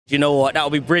You know what? That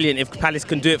would be brilliant if Palace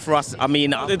can do it for us. I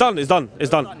mean, It's done.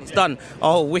 It's done.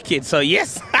 Oh, wicked. So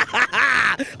yes.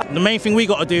 The main thing we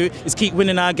got to do is keep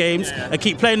winning our games and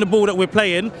keep playing the ball that we're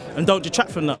playing and don't detract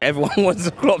from that. Everyone wants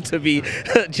the club to be,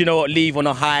 do you know what, leave on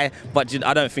a high, but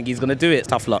I don't think he's going to do it.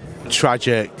 Tough luck.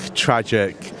 Tragic.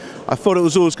 I thought it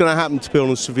was always going to happen, to be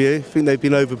honest with you. I think they've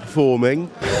been overperforming.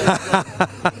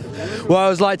 Well, it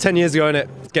was like 10 years ago, innit?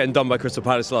 Getting done by Crystal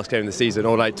Palace last game of the season,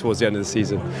 or like towards the end of the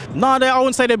season. No, I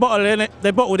wouldn't say they bottled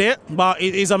it, but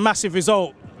it is a massive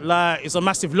result. Like, it's a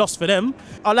massive loss for them.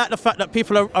 I like the fact that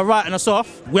people are writing us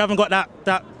off. We haven't got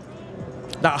that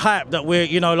hype that we're,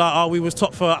 you know, like, oh, we was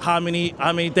top for how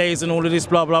many days and all of this,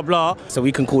 blah, blah, blah. So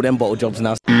we can call them Bottlejobs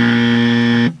now.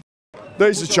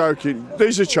 These are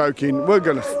choking. We're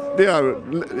going to, you know,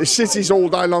 the City's all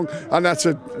day long, and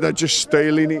they're just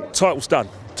stealing it. Title's done.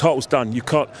 You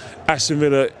can't. Aston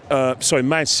Villa,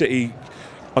 Man City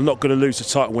are not going to lose the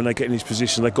title when they get in this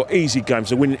position. They've got easy games.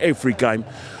 They're winning every game.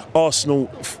 Arsenal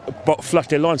flush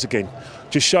their lines again.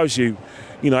 Just shows you,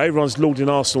 you know, everyone's lauding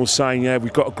Arsenal, saying, yeah,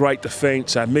 we've got a great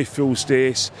defence, our midfield's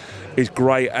this is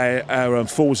great, our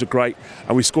forwards are great,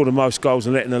 and we score the most goals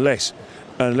and letting the less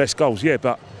goals. Yeah,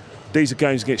 but these are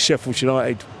games against Sheffield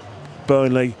United,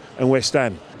 Burnley and West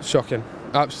Ham. Shocking,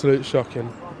 absolute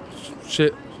shocking.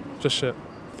 Shit, just shit.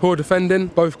 Poor defending,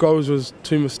 both goals was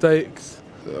 2 mistakes.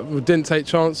 We didn't take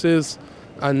chances,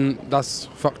 and that's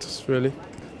fucked us really.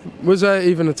 Was there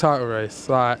even a title race?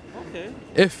 Like,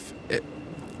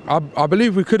 I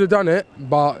believe we could have done it,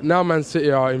 but now Man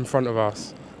City are in front of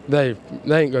us. They ain't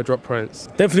gonna drop points.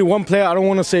 Definitely one player, I don't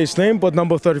want to say his name, but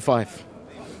number 35.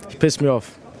 He pissed me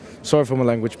off. Sorry for my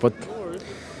language, but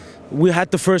we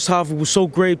had the first half, it was so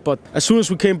great, but as soon as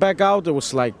we came back out, it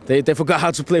was like they forgot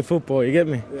how to play football, you get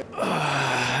me?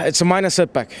 Yeah. It's a minor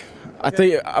setback. I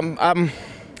think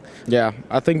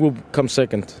I think we'll come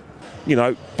second. You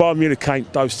know, Bayern Munich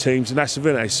ain't those teams, and Aston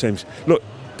Villa those teams. Look,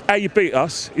 how you beat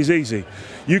us is easy.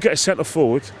 You get a centre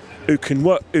forward who can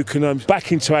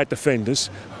back into our defenders,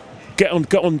 get on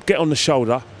the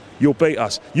shoulder. You'll beat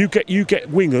us. You get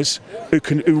wingers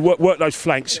who work those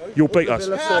flanks. You'll beat us.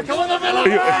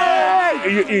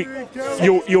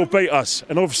 You'll beat us,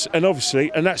 and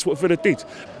obviously, and that's what Villa did.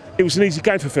 It was an easy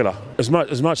game for Villa. As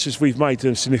much as we've made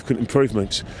significant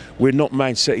improvements, we're not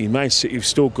Man City. Man City have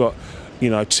still got, you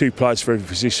know, 2 players for every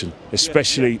position,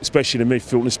 especially the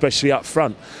midfield and especially up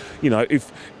front. You know,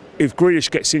 if Grealish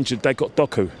gets injured, they got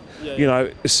Doku. You know,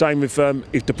 the same if De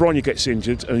Bruyne gets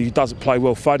injured and he doesn't play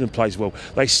well, Foden plays well.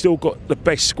 They still got the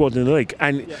best squad in the league.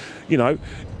 And you know,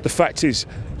 the fact is,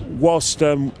 whilst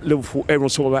Liverpool,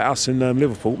 everyone's talking about us and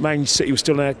Liverpool, Man City was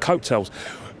still in their coattails.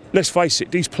 Let's face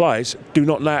it, these players do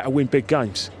not know how to win big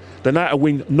games. They know how to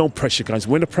win non-pressure games.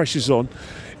 When the pressure's on,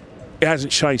 it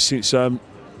hasn't changed since the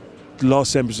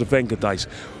last members of Wenger days.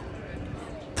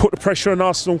 Put the pressure on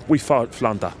Arsenal, we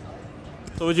flounder.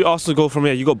 So would you Arsenal go from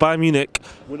here? You got Bayern Munich.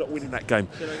 We're not winning that game.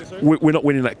 We're not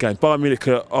winning that game. Bayern Munich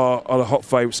are the hot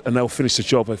favourites, and they'll finish the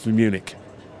job for Munich.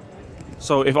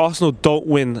 So if Arsenal don't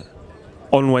win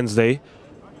on Wednesday,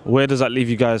 where does that leave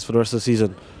you guys for the rest of the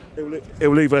season? It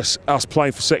will leave us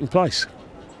playing for second place.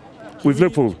 With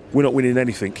Liverpool, we're not winning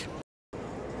anything.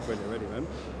 Ready, man.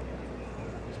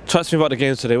 Chat to me about the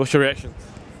games today. What's your reaction?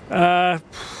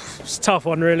 It's a tough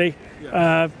one, really.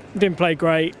 Didn't play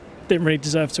great. Didn't really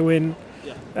deserve to win.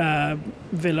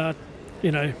 Villa,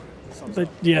 you know,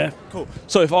 yeah. Cool.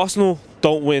 So if Arsenal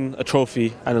don't win a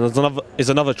trophy and there's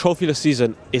another trophyless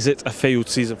season, is it a failed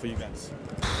season for you guys?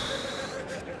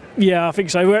 Yeah, I think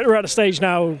so. We're at a stage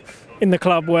now in the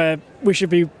club where we should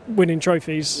be winning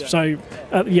trophies. Yeah. So,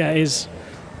 yeah, it is.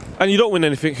 And you don't win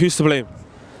anything, who's to blame?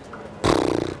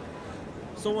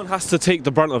 Someone has to take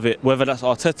the brunt of it, whether that's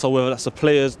Arteta, whether that's the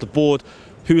players, the board.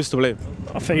 Who is to blame?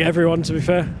 I think everyone, to be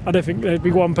fair. I don't think there'd be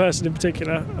one person in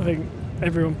particular. I think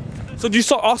everyone. So do you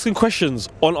start asking questions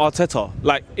on Arteta?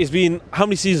 Like, it's been, how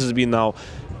many seasons has it been now?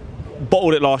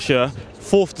 Bottled it last year,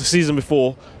 4th the season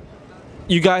before.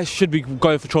 You guys should be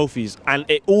going for trophies, and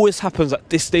it always happens at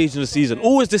this stage in the season.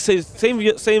 Always this stage,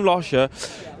 same last year.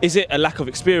 Is it a lack of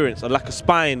experience, a lack of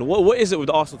spine? What is it with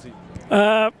the Arsenal team?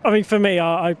 I mean, for me,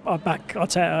 I back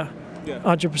Arteta,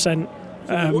 100%.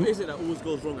 What is it that always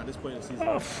goes wrong at this point in the season?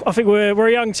 I think we're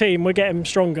a young team. We're getting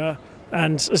stronger,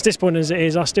 and as disappointing as it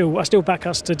is, I still back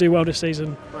us to do well this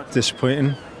season.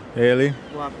 Disappointing, really.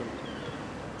 What happened?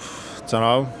 Don't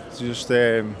know.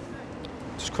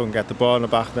 Just couldn't get the ball in the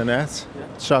back of the net.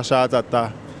 Trossard had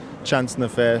that chance in the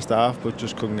first half, but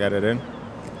just couldn't get it in.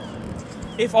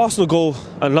 If Arsenal go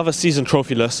another season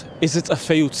trophyless, is it a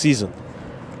failed season?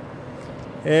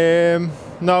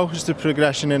 No, it's the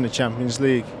progression in the Champions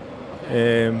League.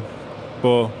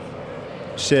 But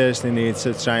seriously need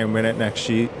to try and win it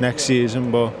next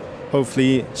season, but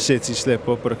hopefully City slip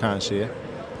up, but I can't see it.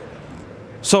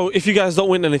 So if you guys don't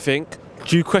win anything,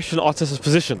 do you question Arteta's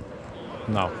position?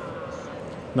 No.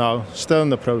 No, still in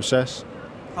the process.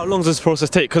 How long does this process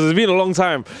take? Because it's been a long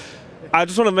time. I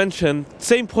just want to mention,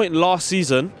 same point last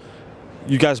season,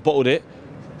 you guys bottled it.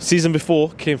 Season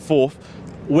before, came fourth.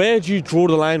 Where do you draw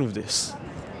the line with this?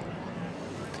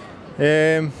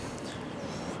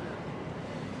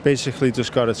 Basically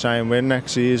just got to try and win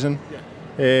next season.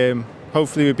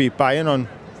 Hopefully we beat Bayern on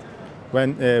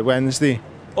Wednesday.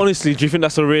 Honestly, do you think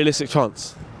that's a realistic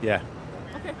chance? Yeah.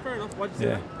 Okay, fair enough. Why do you say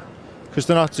that? Because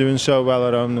they're not doing so well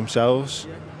at home themselves.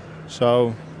 Yeah.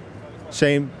 So,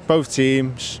 both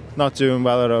teams not doing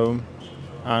well at home,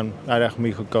 and I reckon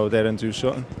we could go there and do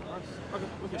something.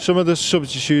 Okay. Some of the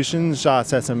substitutions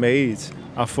Arteta made,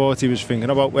 I thought he was thinking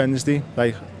about Wednesday,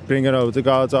 like bringing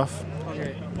Odegaard off.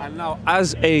 Okay. And now,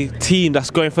 as a team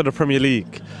that's going for the Premier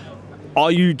League,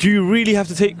 do you really have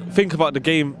to think about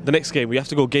the next game? We have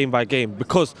to go game by game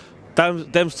because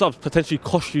them subs potentially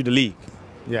cost you the league.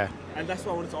 Yeah. And that's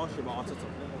why I wanted to ask you about Arteta.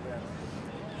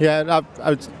 Yeah,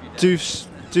 I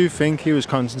do think he was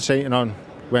concentrating on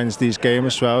Wednesday's game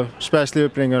as well, especially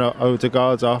with bringing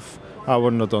Odegaard off. I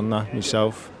wouldn't have done that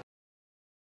myself.